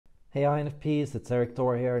Hey INFPs, it's Eric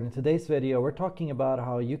Thor here, and in today's video we're talking about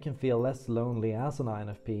how you can feel less lonely as an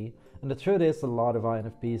INFP. And the truth is, a lot of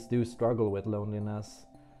INFPs do struggle with loneliness.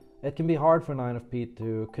 It can be hard for an INFP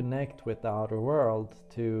to connect with the outer world,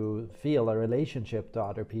 to feel a relationship to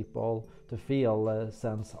other people, to feel a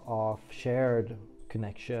sense of shared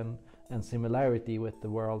connection and similarity with the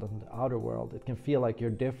world and the outer world. It can feel like you're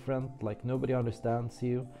different, like nobody understands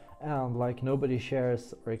you, and like nobody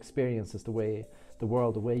shares or experiences the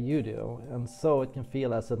world the way you do. And so it can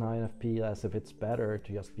feel as an INFP as if it's better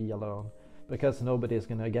to just be alone, because nobody is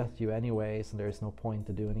going to get you anyways and there's no point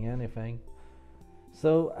to doing anything.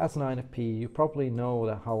 So as an INFP, you probably know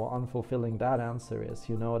that how unfulfilling that answer is.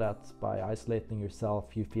 You know that by isolating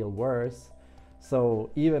yourself you feel worse.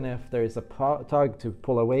 So even if there is a tug to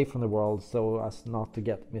pull away from the world so as not to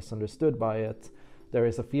get misunderstood by it, there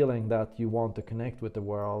is a feeling that you want to connect with the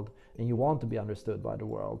world and you want to be understood by the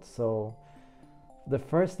world. So the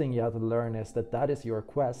first thing you have to learn is that that is your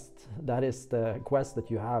quest. That is the quest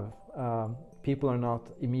that you have. People are not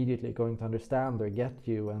immediately going to understand or get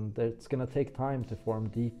you, and it's going to take time to form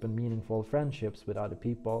deep and meaningful friendships with other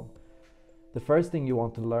people. The first thing you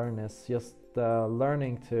want to learn is just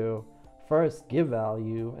learning to first give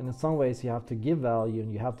value, and in some ways you have to give value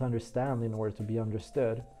and you have to understand in order to be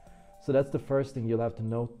understood. So that's the first thing you'll have to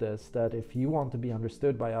notice, that if you want to be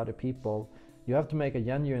understood by other people, you have to make a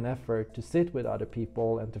genuine effort to sit with other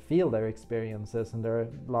people and to feel their experiences and their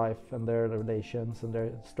life and their relations and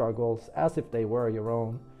their struggles as if they were your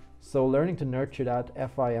own. So learning to nurture that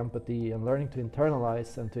FI empathy and learning to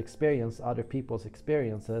internalize and to experience other people's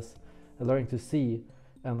experiences and learning to see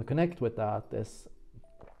and connect with that is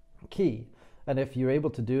key. And if you're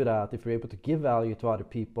able to do that, if you're able to give value to other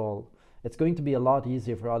people, it's going to be a lot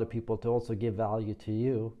easier for other people to also give value to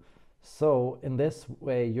you. So in this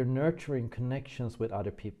way, you're nurturing connections with other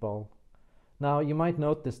people. Now, you might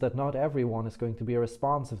notice that not everyone is going to be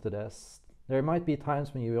responsive to this. There might be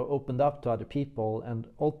times when you opened up to other people and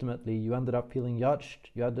ultimately you ended up feeling judged.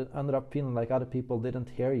 You ended up feeling like other people didn't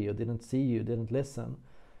hear you, didn't see you, didn't listen.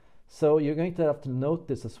 So you're going to have to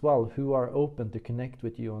notice as well who are open to connect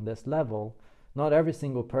with you on this level. Not every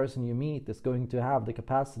single person you meet is going to have the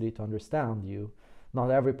capacity to understand you. Not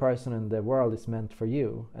every person in the world is meant for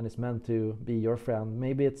you and is meant to be your friend.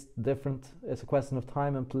 Maybe it's different. It's a question of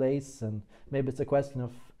time and place, and maybe it's a question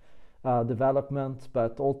of development,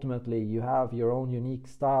 but ultimately you have your own unique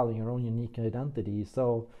style and your own unique identity.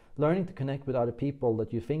 So learning to connect with other people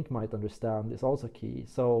that you think might understand is also key.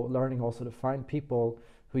 So learning also to find people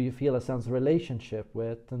who you feel a sense of relationship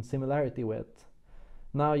with and similarity with.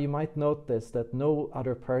 Now you might notice that no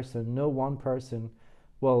other person, no one person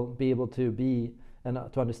will be able to be and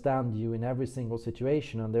to understand you in every single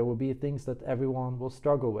situation, and there will be things that everyone will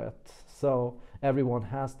struggle with. So everyone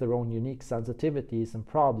has their own unique sensitivities and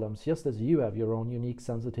problems, just as you have your own unique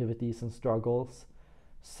sensitivities and struggles.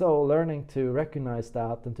 So learning to recognize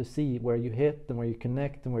that and to see where you hit and where you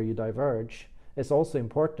connect and where you diverge is also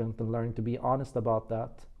important, and learning to be honest about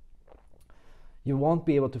that. You won't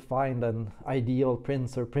be able to find an ideal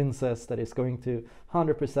prince or princess that is going to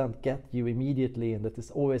 100% get you immediately and that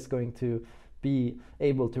is always going to be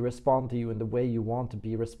able to respond to you in the way you want to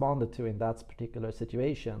be responded to in that particular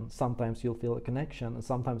situation. Sometimes you'll feel a connection and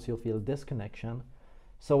sometimes you'll feel a disconnection.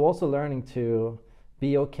 So also learning to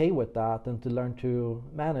be okay with that and to learn to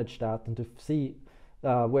manage that and to see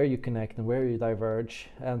where you connect and where you diverge,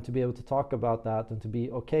 and to be able to talk about that and to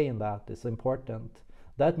be okay in that is important.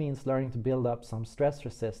 That means learning to build up some stress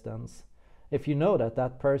resistance. If you know that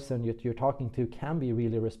that person you're talking to can be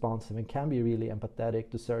really responsive and can be really empathetic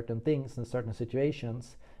to certain things in certain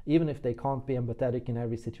situations, even if they can't be empathetic in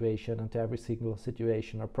every situation and to every single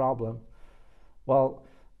situation or problem, well,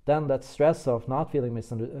 then that stress of not feeling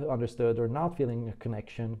misunderstood or not feeling a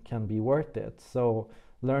connection can be worth it. So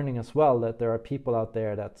learning as well that there are people out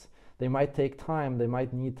there that they might take time, they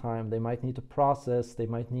might need to process, they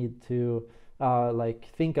might need to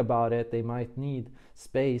think about it, they might need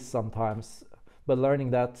space sometimes, but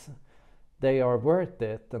learning that they are worth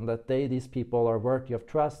it and that these people are worthy of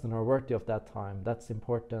trust and are worthy of that time, that's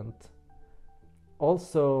important.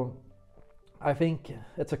 Also, I think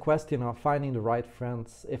it's a question of finding the right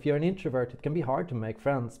friends. If you're an introvert, it can be hard to make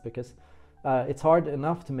friends because it's hard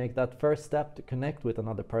enough to make that first step to connect with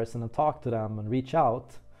another person and talk to them and reach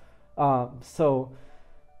out. So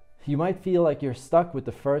you might feel like you're stuck with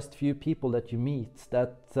the first few people that you meet,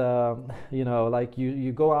 that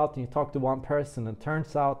you go out and you talk to one person and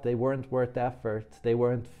turns out they weren't worth the effort, they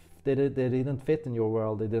didn't fit in your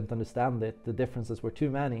world, they didn't understand it, the differences were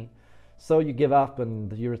too many. So you give up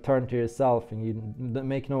and you return to yourself and you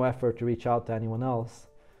make no effort to reach out to anyone else.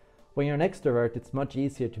 When you're an extrovert, it's much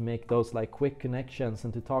easier to make those like quick connections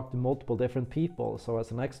and to talk to multiple different people. So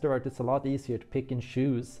as an extrovert, it's a lot easier to pick and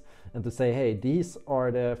choose and to say, hey, these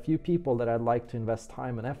are the few people that I'd like to invest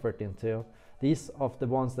time and effort into. These of the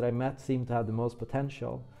ones that I met seem to have the most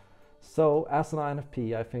potential. So as an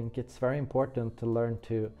INFP, I think it's very important to learn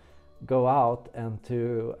to go out and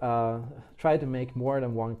to try to make more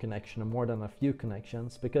than one connection or more than a few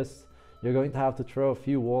connections, because you're going to have to throw a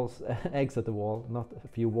few eggs at the wall, not a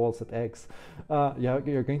few walls at eggs.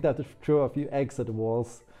 You're going to have to throw a few eggs at the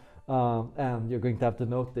walls, and you're going to have to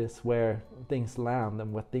notice where things land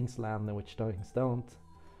and what things land and which things don't.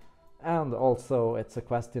 And also it's a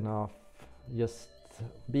question of just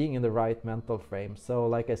being in the right mental frame. So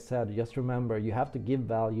like I said, just remember, you have to give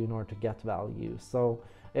value in order to get value. So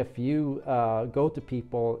if you go to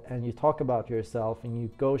people and you talk about yourself and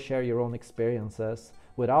you go share your own experiences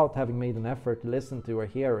without having made an effort to listen to or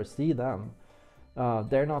hear or see them,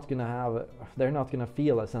 they're not gonna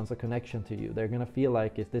feel a sense of connection to you. They're gonna feel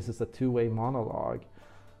like this is a two-way monologue.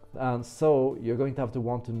 And so you're going to have to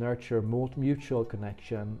want to nurture mutual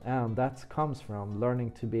connection, and that comes from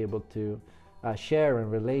learning to be able to share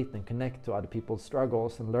and relate and connect to other people's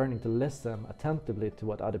struggles, and learning to listen attentively to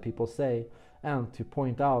what other people say, and to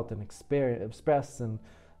point out and express and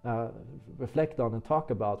reflect on and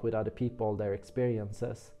talk about with other people their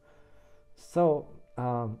experiences. So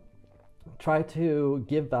try to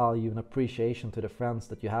give value and appreciation to the friends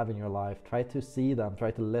that you have in your life. Try to see them,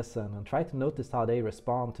 try to listen, and try to notice how they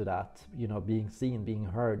respond to that, being seen, being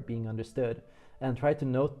heard, being understood. And try to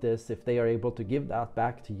notice if they are able to give that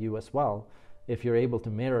back to you as well. If you're able to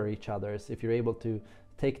mirror each other's, if you're able to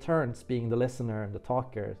take turns being the listener and the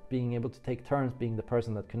talker, being able to take turns being the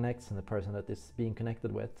person that connects and the person that is being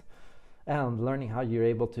connected with, and learning how you're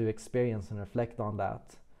able to experience and reflect on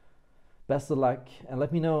that. Best of luck, and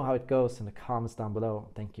let me know how it goes in the comments down below.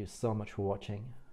 Thank you so much for watching.